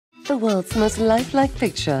the world's most lifelike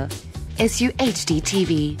picture. SUHD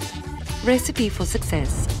TV. Recipe for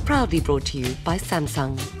Success. Proudly brought to you by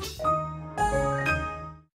Samsung.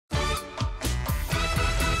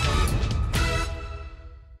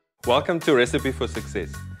 Welcome to Recipe for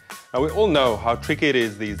Success. Now, we all know how tricky it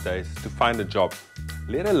is these days to find a job,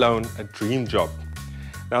 let alone a dream job.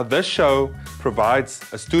 Now, this show provides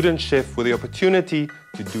a student chef with the opportunity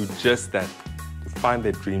to do just that, to find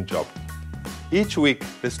their dream job. Each week,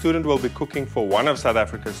 the student will be cooking for one of South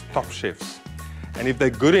Africa's top chefs. And if they're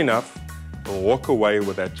good enough, they'll walk away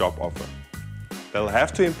with that job offer. They'll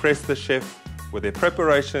have to impress the chef with their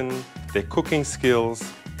preparation, their cooking skills,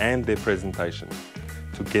 and their presentation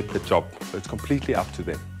to get the job. So it's completely up to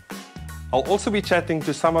them. I'll also be chatting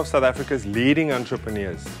to some of South Africa's leading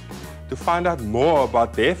entrepreneurs to find out more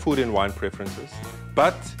about their food and wine preferences,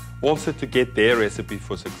 but also to get their recipe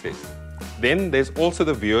for success. Then there's also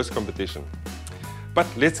the viewers competition. But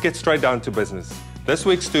let's get straight down to business. This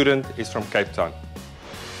week's student is from Cape Town.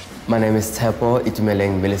 My name is Tepo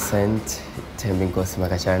Itumeleng Millicent Tembinkosi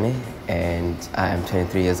Makachane, and I am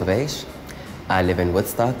 23 years of age. I live in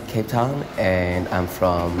Woodstock, Cape Town, and I'm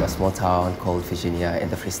from a small town called Virginia in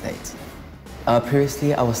the Free State.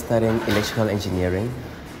 Previously, I was studying electrical engineering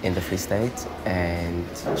in the Free State, and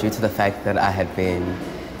due to the fact that I had been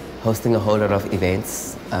hosting a whole lot of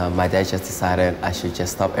events, my dad just decided I should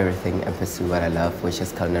just stop everything and pursue what I love, which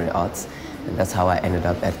is culinary arts, and that's how I ended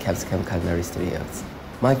up at Capsicum Culinary Studios.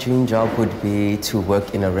 My dream job would be to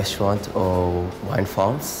work in a restaurant or wine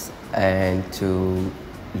farms and to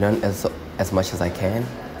learn as much as I can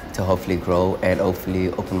to hopefully grow and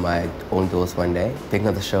hopefully open my own doors one day. Being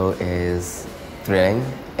on the show is thrilling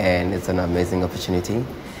and it's an amazing opportunity.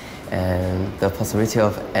 And the possibility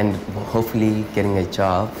of and hopefully getting a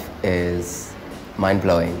job is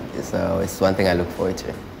mind-blowing. So it's one thing I look forward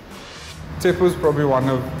to. Tepo is probably one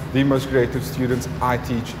of the most creative students I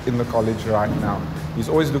teach in the college right now. He's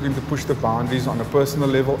always looking to push the boundaries on a personal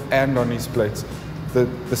level and on his plates. The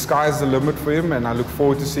sky's the limit for him, and I look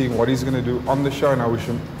forward to seeing what he's going to do on the show, and I wish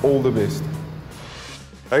him all the best.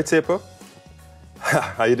 Hey, Tepo.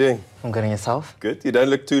 How you doing? I'm good, and yourself? Good. You don't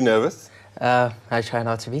look too nervous. I try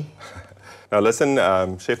not to be. Now listen,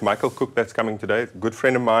 Chef Michael Cook that's coming today, a good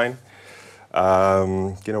friend of mine,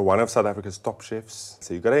 one of South Africa's top chefs.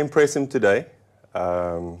 So you've got to impress him today,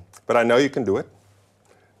 but I know you can do it.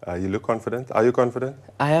 You look confident. Are you confident?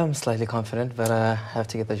 I am slightly confident, but I have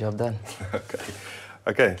to get the job done.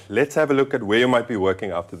 Okay, let's have a look at where you might be working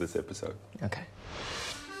after this episode. Okay.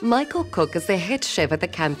 Michael Cook is the head chef at the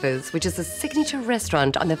Campers, which is a signature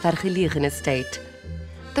restaurant on the Vergelegen estate.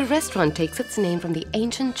 The restaurant takes its name from the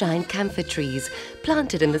ancient giant camphor trees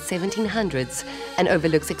planted in the 1700s and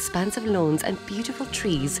overlooks expansive lawns and beautiful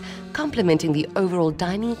trees, complementing the overall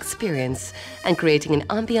dining experience and creating an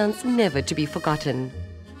ambiance never to be forgotten.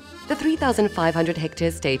 The 3,500-hectare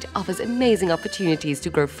estate offers amazing opportunities to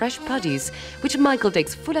grow fresh produce, which Michael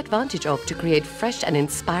takes full advantage of to create fresh and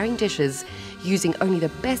inspiring dishes using only the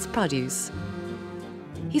best produce.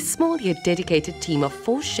 His small yet dedicated team of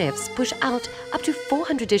 4 chefs push out up to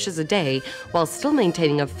 400 dishes a day while still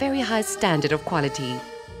maintaining a very high standard of quality.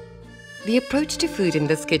 The approach to food in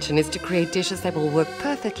this kitchen is to create dishes that will work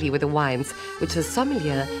perfectly with the wines which the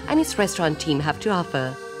sommelier and his restaurant team have to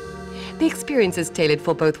offer. The experience is tailored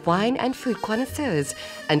for both wine and food connoisseurs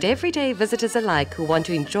and everyday visitors alike who want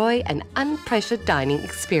to enjoy an unpressured dining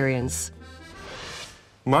experience.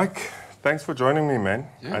 Mike, thanks for joining me, man.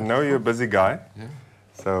 Yeah, I know you're a busy guy. Yeah.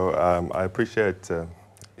 So I appreciate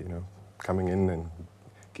coming in and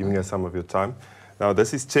giving us some of your time. Now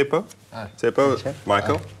this is Tepo. Hi. Tepo, Hi,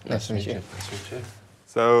 Michael. Hi. Nice to meet you. Nice to meet you.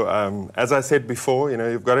 So as I said before,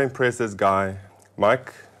 you've got to impress this guy,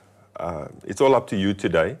 Mike. It's all up to you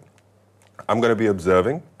today. I'm going to be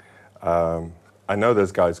observing. I know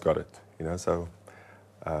this guy's got it. So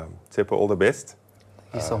Tepo, all the best.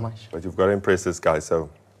 Thank you so much. But you've got to impress this guy.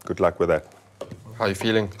 So good luck with that. How are you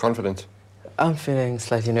feeling? Confident? I'm feeling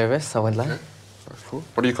slightly nervous, I won't lie. Okay. That's cool.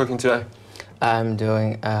 What are you cooking today? I'm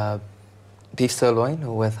doing beef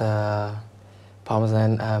sirloin with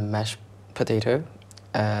Parmesan mashed potato,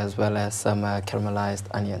 as well as some caramelized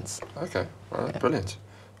onions. Okay, all right, brilliant.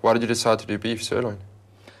 Why did you decide to do beef sirloin?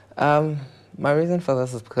 My reason for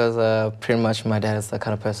this is because pretty much my dad is the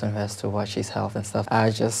kind of person who has to watch his health and stuff.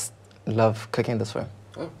 I just love cooking this for him.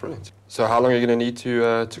 Oh, brilliant. So how long are you going to need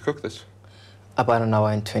to cook this? About an hour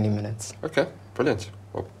and 20 minutes. Okay, brilliant.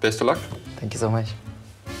 Well, best of luck. Thank you so much.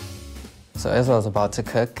 So as I was about to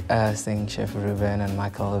cook, seeing Chef Ruben and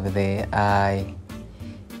Michael over there, I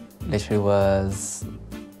literally was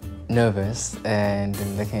nervous and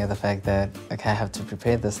looking at the fact that, okay, I have to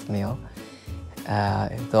prepare this meal.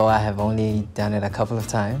 Though I have only done it a couple of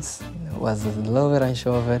times, I was a little bit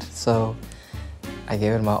unsure of it, so I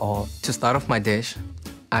gave it my all. To start off my dish,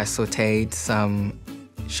 I sauteed some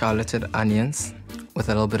shallotted onions with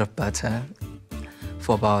a little bit of butter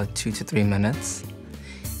for about 2 to 3 minutes,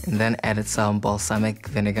 and then added some balsamic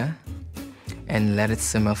vinegar and let it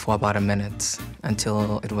simmer for about a minute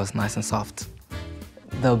until it was nice and soft.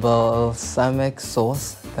 The balsamic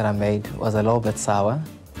sauce that I made was a little bit sour,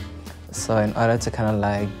 so in order to kind of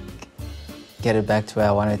like get it back to where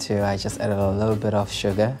I wanted to, I just added a little bit of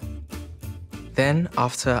sugar. Then,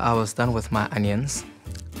 after I was done with my onions,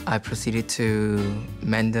 I proceeded to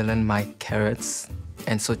mandolin my carrots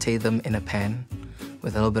and saute them in a pan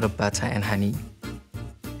with a little bit of butter and honey.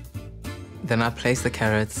 Then I placed the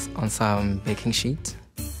carrots on some baking sheet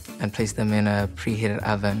and placed them in a preheated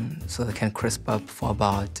oven so they can crisp up for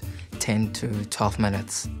about 10 to 12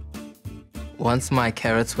 minutes. Once my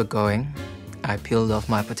carrots were going, I peeled off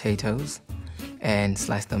my potatoes and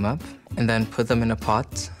sliced them up, and then put them in a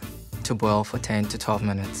pot to boil for 10 to 12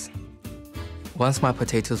 minutes. Once my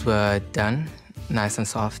potatoes were done, nice and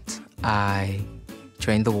soft, I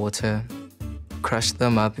drained the water, crushed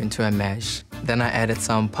them up into a mash. Then I added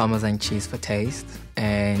some Parmesan cheese for taste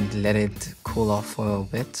and let it cool off for a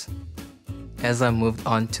bit. As I moved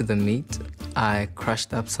on to the meat, I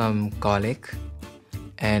crushed up some garlic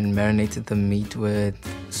and marinated the meat with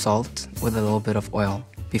salt with a little bit of oil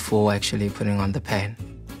before actually putting on the pan.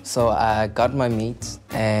 So I got my meat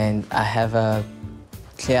and I have a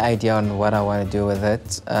clear idea on what I want to do with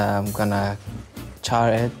it. I'm gonna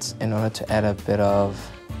char it in order to add a bit of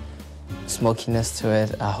smokiness to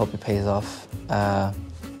it. I hope it pays off, because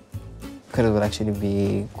it would actually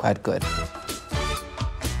be quite good.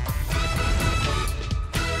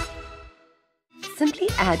 Simply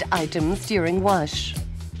add items during wash.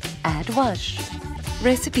 Add wash.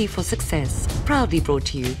 Recipe for Success, proudly brought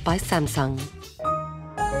to you by Samsung.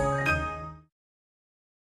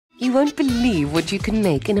 You won't believe what you can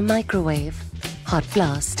make in a microwave. Hot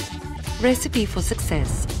Blast. Recipe for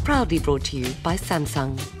Success, proudly brought to you by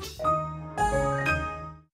Samsung.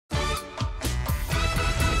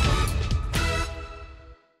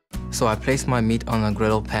 So I placed my meat on a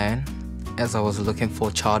griddle pan as I was looking for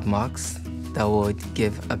charred marks that would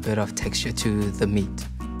give a bit of texture to the meat.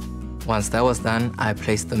 Once that was done, I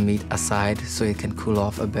placed the meat aside so it can cool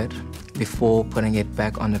off a bit before putting it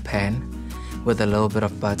back on the pan with a little bit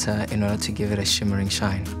of butter in order to give it a shimmering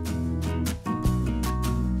shine.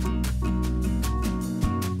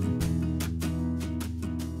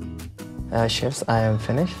 Chefs, I am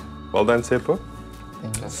finished. Well done, Seppo.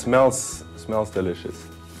 Thank you. Smells delicious.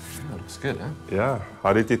 Oh, looks good, huh? Yeah.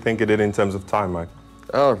 How did you think it did in terms of time, Mike?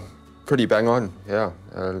 Oh, pretty bang on, yeah.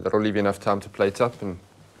 That'll leave you enough time to plate up and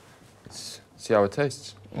let's see how it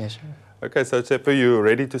tastes. Yes, sir. Okay, so Seppo, you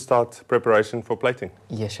ready to start preparation for plating?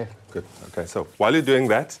 Yes, sir. Good. Okay, so while you're doing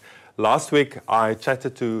that, last week I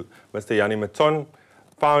chatted to Mr. Jannie Maton,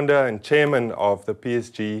 founder and chairman of the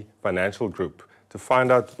PSG Financial Group, to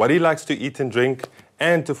find out what he likes to eat and drink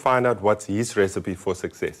and to find out what's his recipe for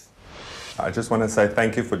success. I just want to say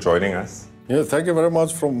thank you for joining us. Yeah, thank you very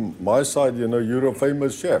much from my side. You know, you're a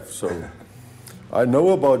famous chef, so I know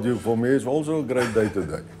about you. For me, it's also a great day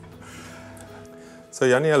today. So,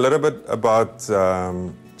 Jannie, a little bit about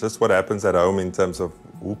just what happens at home in terms of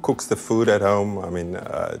who cooks the food at home. I mean,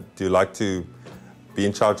 do you like to be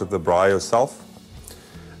in charge of the braai yourself?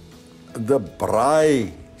 The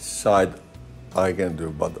braai side I can do,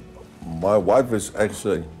 but my wife is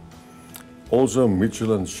actually also a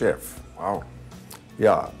Michelin chef. Wow.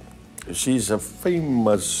 Yeah, she's a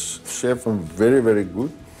famous chef and very, very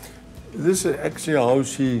good. This is actually how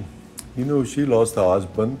she, you know, she lost her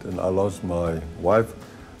husband and I lost my wife,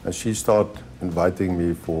 and she started inviting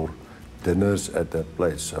me for dinners at that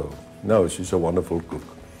place. So, no, she's a wonderful cook.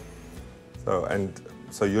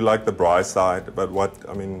 So you like the braai side, but what,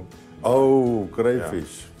 I mean... Oh,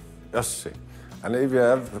 crayfish. Yes. And if you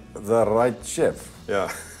have the right chef,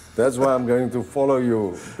 Yeah. that's why I'm going to follow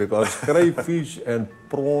you, because crayfish and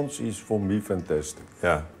prawns is for me fantastic.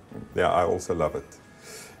 Yeah. Yeah, I also love it.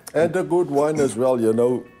 And a good wine as well, you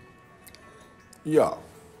know. Yeah.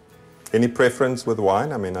 Any preference with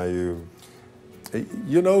wine? I mean, are you...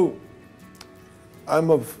 You know, I'm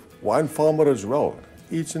a wine farmer as well.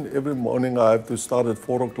 Each and every morning I have to start at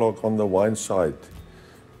 4 o'clock on the wine side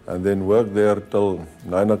and then work there till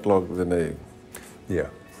 9 o'clock. Then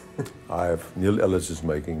I have Neil Ellis is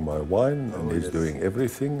making my wine, and he's doing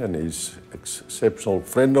everything, and he's an exceptional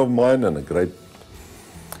friend of mine and a great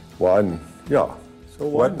wine. Yeah. So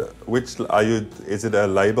Which are you? Is it a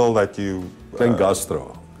label that you? Glen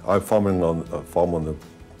Gastro. I farm on the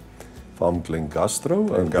Palm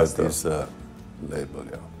Gastro, and Gastro. that is the label,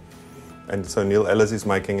 yeah. And so Neil Ellis is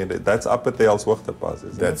making it. That's up at the Elswachterpas,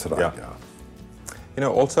 isn't it? That's right, yeah. You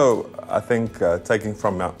know, also, I think taking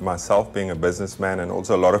from myself being a businessman, and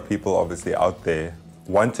also a lot of people obviously out there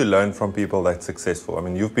want to learn from people that's successful. I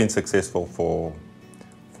mean, you've been successful for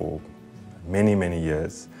many, many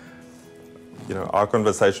years. You know, our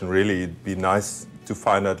conversation really, it'd be nice to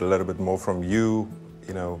find out a little bit more from you.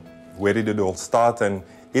 You know, where did it all start? And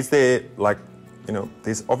is there, like, you know,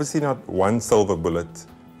 there's obviously not one silver bullet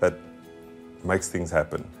that makes things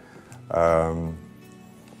happen.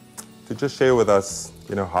 To just share with us,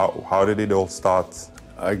 you know, how did it all start?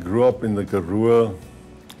 I grew up in the Karoo,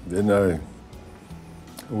 then I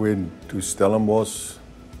went to Stellenbosch,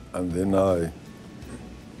 and then I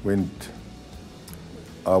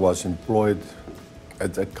was employed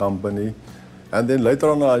at a company, and then later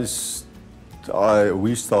on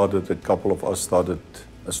we started, a couple of us started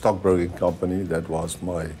a stockbroking company. That was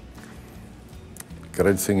my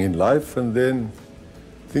great thing in life, and then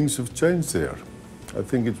things have changed there. I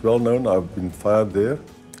think it's well known, I've been fired there.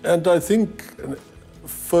 And I think,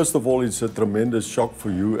 first of all, it's a tremendous shock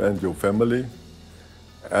for you and your family.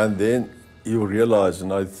 And then you realize,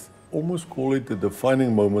 and I almost call it a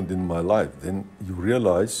defining moment in my life, then you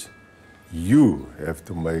realize you have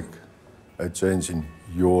to make a change in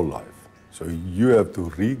your life. So you have to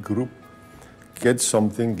regroup, get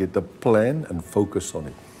something, get a plan, and focus on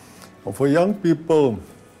it. And for young people,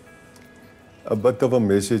 a bit of a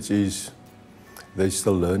message is they're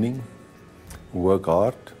still learning, work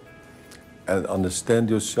hard, and understand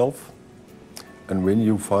yourself. And when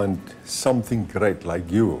you find something great, like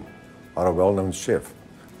you are a well-known chef,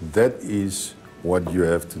 that is what you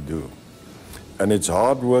have to do. And it's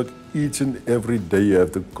hard work each and every day. You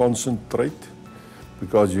have to concentrate,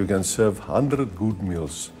 because you can serve 100 good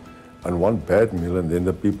meals and one bad meal, and then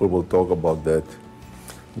the people will talk about that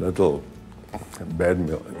little bad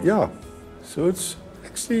meal. Yeah, so it's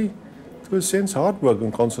actually, to a sense, hard work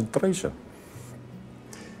and concentration.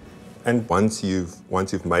 And once you've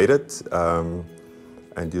made it,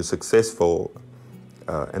 and you're successful,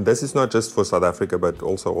 and this is not just for South Africa, but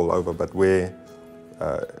also all over, but where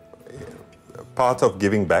part of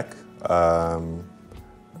giving back,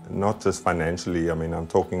 not just financially, I mean, I'm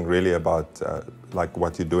talking really about like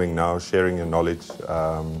what you're doing now, sharing your knowledge.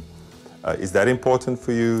 Is that important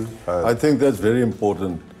for you? I think that's very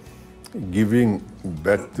important, giving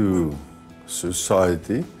back to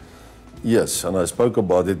society. Yes, and I spoke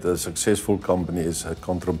about it, a successful company is a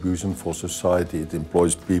contribution for society. It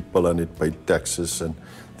employs people and it pays taxes and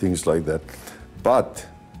things like that. But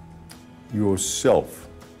yourself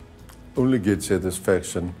only get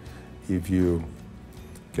satisfaction if you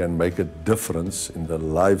can make a difference in the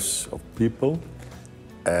lives of people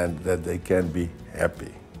and that they can be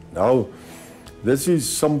happy. Now, this is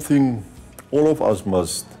something all of us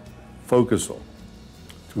must focus on,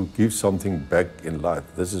 to give something back in life.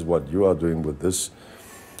 This is what you are doing with this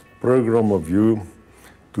program of you,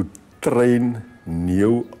 to train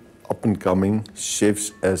new up-and-coming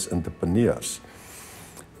chefs as entrepreneurs.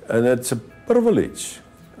 And it's a privilege,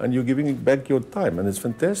 and you're giving back your time, and it's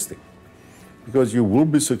fantastic, because you will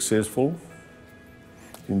be successful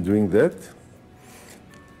in doing that,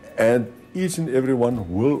 and each and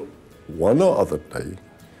everyone will, one or other day,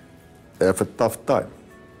 have a tough time.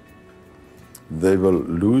 They will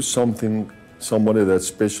lose somebody that's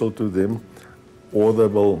special to them, or they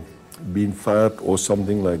will be fired or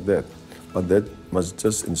something like that. But that must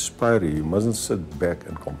just inspire you. You mustn't sit back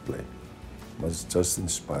and complain. It must just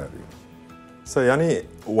inspire you. So Jannie,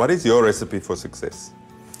 what is your recipe for success?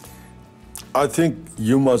 I think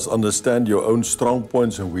you must understand your own strong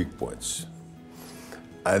points and weak points.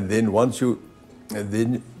 And then once you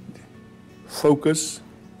focus,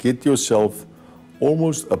 get yourself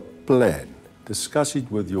almost a plan. Discuss it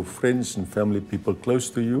with your friends and family, people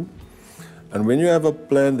close to you. And when you have a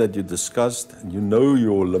plan that you discussed and you know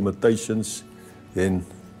your limitations, then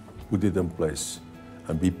put it in place.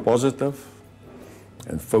 And be positive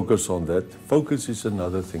and focus on that. Focus is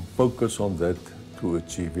another thing. Focus on that to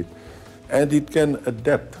achieve it. And it can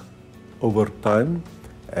adapt over time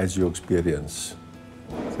as you experience.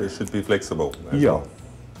 So you should be flexible. Yeah.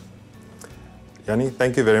 Jannie,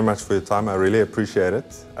 thank you very much for your time. I really appreciate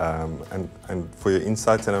it, and for your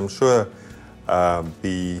insights. And I'm sure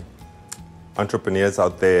the entrepreneurs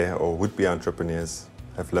out there, or would-be entrepreneurs,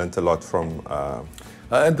 have learned a lot from... An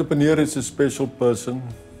entrepreneur is a special person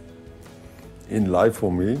in life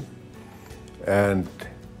for me, and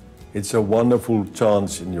it's a wonderful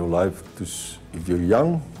chance in your life to, if you're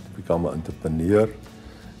young, to become an entrepreneur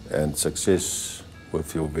and success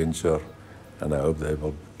with your venture and I hope they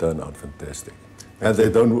will turn out fantastic. And they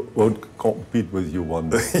won't compete with you one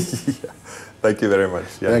day. Yeah. Thank you very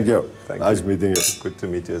much. Yeah. Thank you. Nice you. meeting you. Good to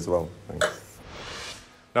meet you as well. Thanks.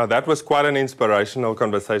 Now, that was quite an inspirational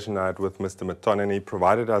conversation I had with Mr. Maton, and he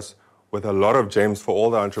provided us with a lot of gems for all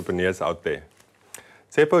the entrepreneurs out there.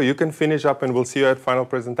 Tsepo, you can finish up and we'll see you at final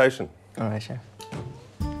presentation. All right, Chef.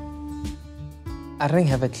 I didn't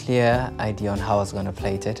have a clear idea on how I was going to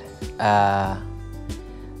plate it. I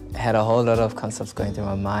had a whole lot of concepts going through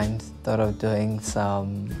my mind, thought of doing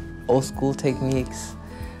some old school techniques,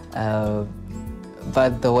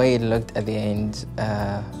 but the way it looked at the end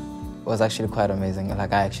was actually quite amazing.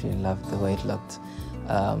 Like, I actually loved the way it looked.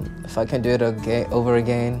 If I can do it over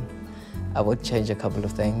again, I would change a couple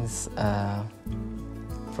of things,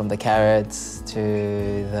 from the carrots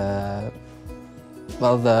to the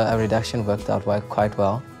reduction worked out quite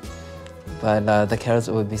well. But the carrots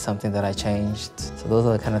would be something that I changed. So those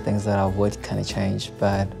are the kind of things that I would kind of change.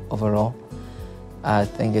 But overall, I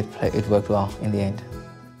think it worked well in the end.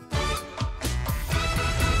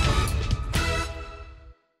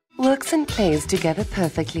 Works and plays together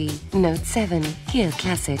perfectly. Note 7, Gear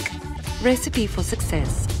Classic. Recipe for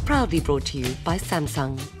Success, proudly brought to you by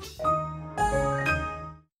Samsung.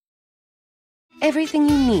 Everything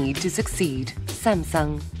you need to succeed.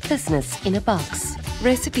 Samsung. Business in a box.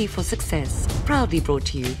 Recipe for Success, proudly brought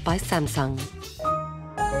to you by Samsung.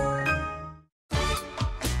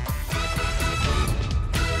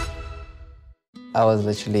 I was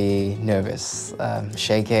literally nervous,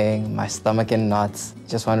 shaking, my stomach in knots,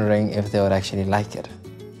 just wondering if they would actually like it.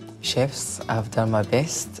 Chefs, I've done my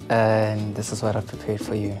best, and this is what I've prepared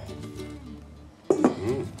for you.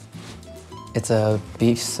 It's a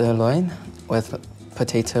beef sirloin with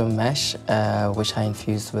potato mash, which I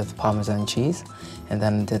infused with Parmesan cheese, and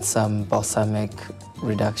then did some balsamic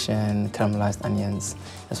reduction, caramelized onions,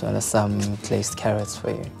 as well as some glazed carrots for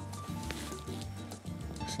you.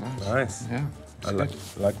 That's nice. Yeah. I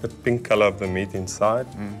like the pink color of the meat inside.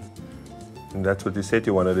 And that's what you said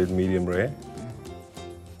you wanted it medium rare.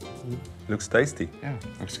 Looks tasty. Yeah,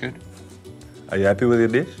 looks good. Are you happy with your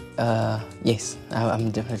dish? Yes, I'm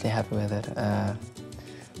definitely happy with it.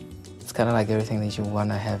 It's kind of like everything that you want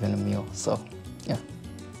to have in a meal, so yeah.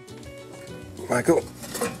 Michael.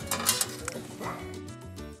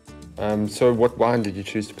 So what wine did you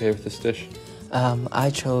choose to pair with this dish? I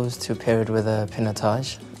chose to pair it with a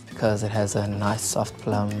Pinotage because it has a nice soft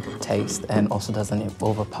plum taste and also doesn't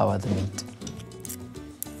overpower the meat.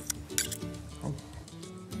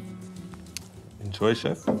 Enjoy,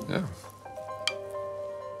 Chef.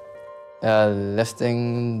 Yeah.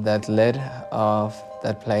 Lifting that lid of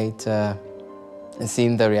that plate and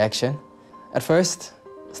seeing the reaction. At first,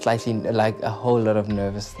 slightly, like a whole lot of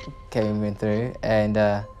nerves came in through, and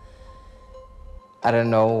I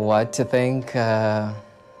don't know what to think,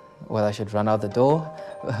 whether I should run out the door,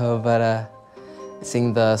 but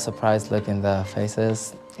seeing the surprised look in their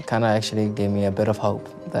faces kind of actually gave me a bit of hope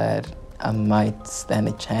that I might stand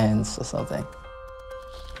a chance or something.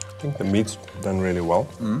 I think the meat's done really well.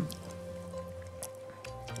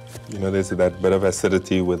 You know, there's that bit of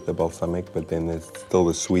acidity with the balsamic, but then there's still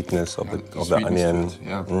the sweetness of the onion.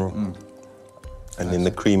 Yeah. And then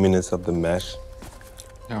the creaminess of the mash.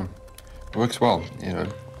 Yeah. It works well, you know.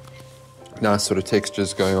 Nice sort of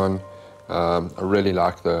textures going on. I really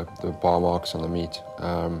like the bar marks on the meat.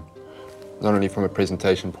 Not only from a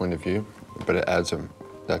presentation point of view, but it adds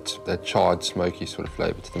that charred, smoky sort of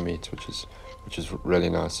flavour to the meat, which is really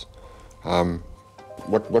nice.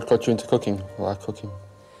 What got you into cooking? Why cooking?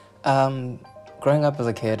 Growing up as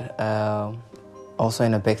a kid, also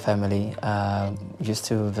in a big family, used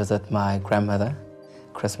to visit my grandmother.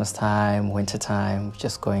 Christmas time, winter time,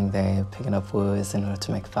 just going there, picking up woods in order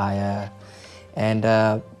to make fire. And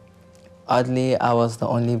oddly, I was the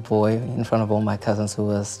only boy in front of all my cousins who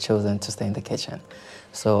was chosen to stay in the kitchen.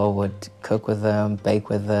 So I would cook with them, bake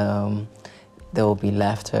with them. There will be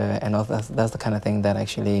laughter, and all that's the kind of thing that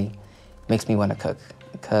actually makes me want to cook,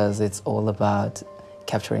 because it's all about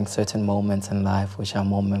capturing certain moments in life which are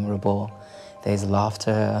more memorable. There's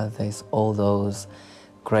laughter, there's all those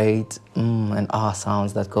great and ah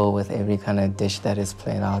sounds that go with every kind of dish that is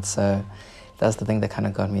played out. So that's the thing that kind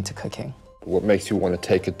of got me into cooking. What makes you want to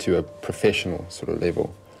take it to a professional sort of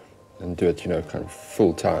level and do it, you know, kind of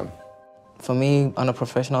full time? For me, on a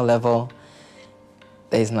professional level,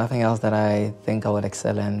 there's nothing else that I think I would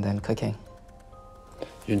excel in than cooking.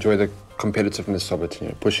 You enjoy the competitiveness of it, you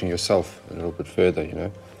know, pushing yourself a little bit further, you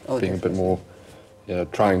know, being a bit more, you know,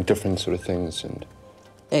 trying different sort of things. And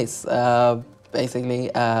yes,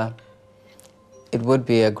 basically, it would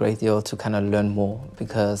be a great deal to kind of learn more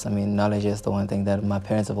because, I mean, knowledge is the one thing that my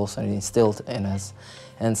parents have also instilled in us.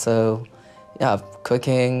 And so, yeah,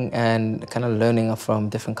 cooking and kind of learning from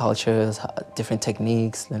different cultures, different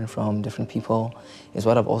techniques, learning from different people is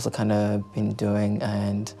what I've also kind of been doing,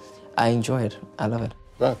 and I enjoy it. I love it.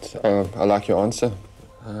 Right, I like your answer.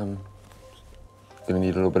 Going to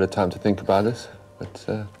need a little bit of time to think about this, but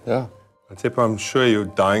yeah. Tsepo, I'm sure you're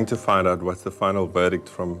dying to find out what's the final verdict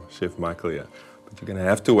from Chef Michael here, but you're going to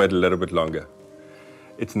have to wait a little bit longer.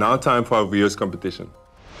 It's now time for our viewers competition.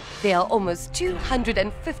 There are almost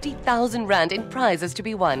 250,000 Rand in prizes to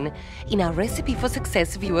be won in our Recipe for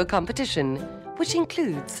Success viewer competition, which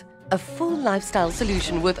includes a full lifestyle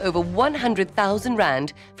solution worth over 100,000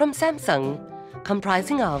 Rand from Samsung,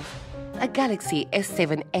 comprising of a Galaxy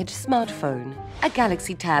S7 Edge smartphone, a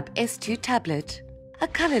Galaxy Tab S2 tablet, a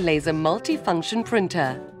color laser multi-function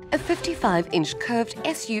printer, a 55-inch curved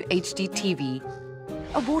SU HD TV,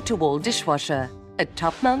 a water wall dishwasher, a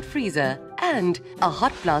top-mount freezer, and a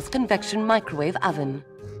hot blast convection microwave oven.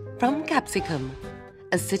 From Capsicum,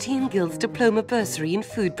 a City and Guilds Diploma Bursary in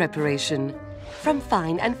Food Preparation. From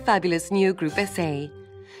Fine and Fabulous Neo Group SA,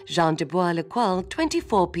 Jean de Bois Lecoil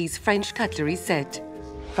 24-piece French cutlery set.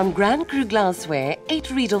 From Grand Cru Glassware, 8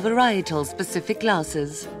 Riedel varietal specific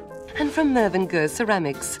glasses. And from Mervyn Gurr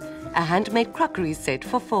Ceramics, a handmade crockery set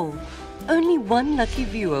for 4. Only one lucky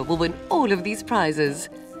viewer will win all of these prizes.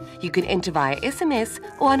 You can enter via SMS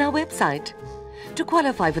or on our website. To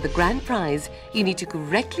qualify for the grand prize, you need to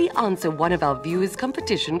correctly answer one of our viewers'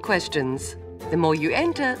 competition questions. The more you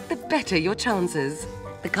enter, the better your chances.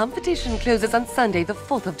 The competition closes on Sunday, the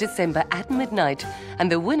 4th of December at midnight, and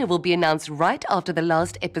the winner will be announced right after the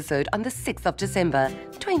last episode on the 6th of December,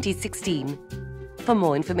 2016. For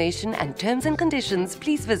more information and terms and conditions,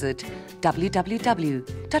 please visit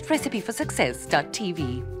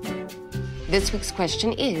www.recipeforsuccess.tv. This week's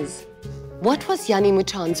question is, what was Yanni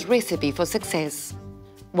Mouton's recipe for success?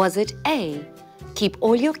 Was it A, keep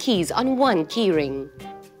all your keys on one keyring?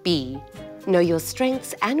 B, know your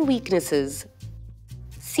strengths and weaknesses?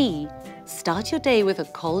 C, start your day with a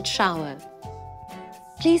cold shower?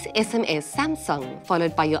 Please SMS Samsung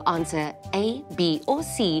followed by your answer A, B or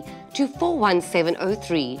C to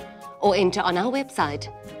 41703 or enter on our website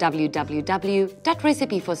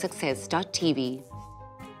www.recipeforsuccess.tv.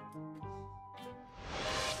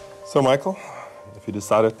 So, Michael, if you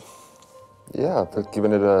decided? Yeah, I've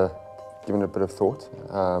given it a bit of thought.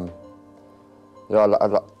 Yeah, I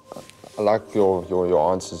like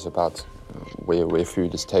your answers about where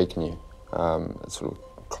food has taken you. Sort of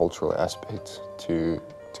cultural aspect to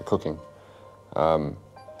cooking. You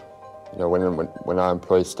know, when I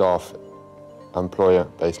employ staff, I employ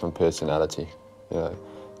based on personality. You know,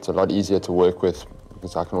 it's a lot easier to work with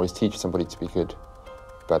because I can always teach somebody to be good,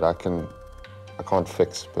 but I can't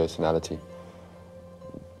fix personality.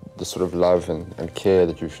 The sort of love and care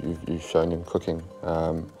that you've shown in cooking,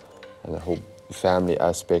 and the whole family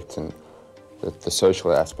aspect and the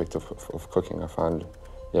social aspect of cooking, I find,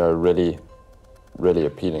 you know, really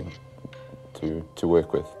appealing to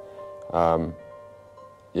work with.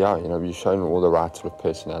 Yeah, you know, you've shown all the right sort of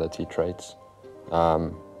personality traits.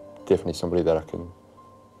 Definitely somebody that I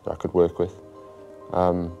could work with.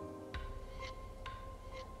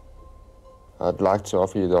 I'd like to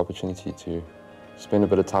offer you the opportunity to spend a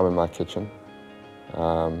bit of time in my kitchen,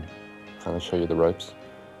 kind of show you the ropes,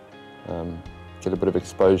 get a bit of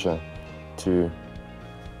exposure to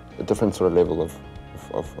a different sort of level of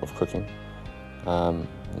cooking.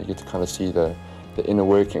 You get to kind of see the inner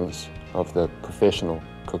workings of the professional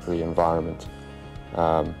cookery environment.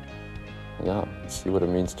 Yeah, see what it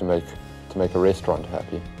means to make a restaurant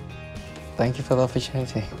happy. Thank you for the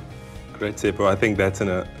opportunity. Great, Tsepo. I think that's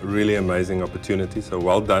a really amazing opportunity, so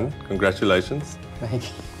well done. Congratulations. Thank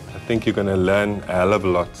you. I think you're going to learn a hell of a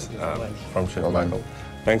lot from Chef Michael.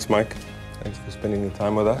 Thanks, Mike. Thanks for spending the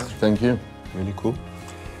time with us. Thank you. Really cool.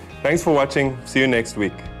 Thanks for watching. See you next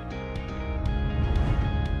week.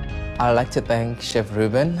 I'd like to thank Chef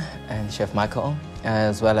Ruben and Chef Michael,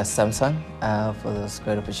 as well as Samsung, for this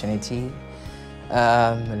great opportunity.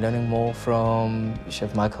 Learning more from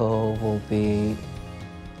Chef Michael will be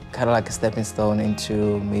kind of like a stepping stone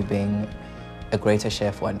into me being a greater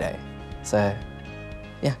chef one day. So,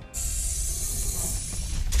 yeah.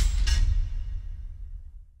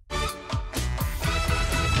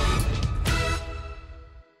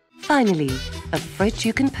 Finally, a fridge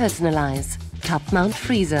you can personalize. Top mount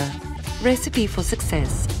freezer. Recipe for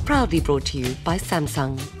Success, proudly brought to you by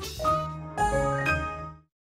Samsung.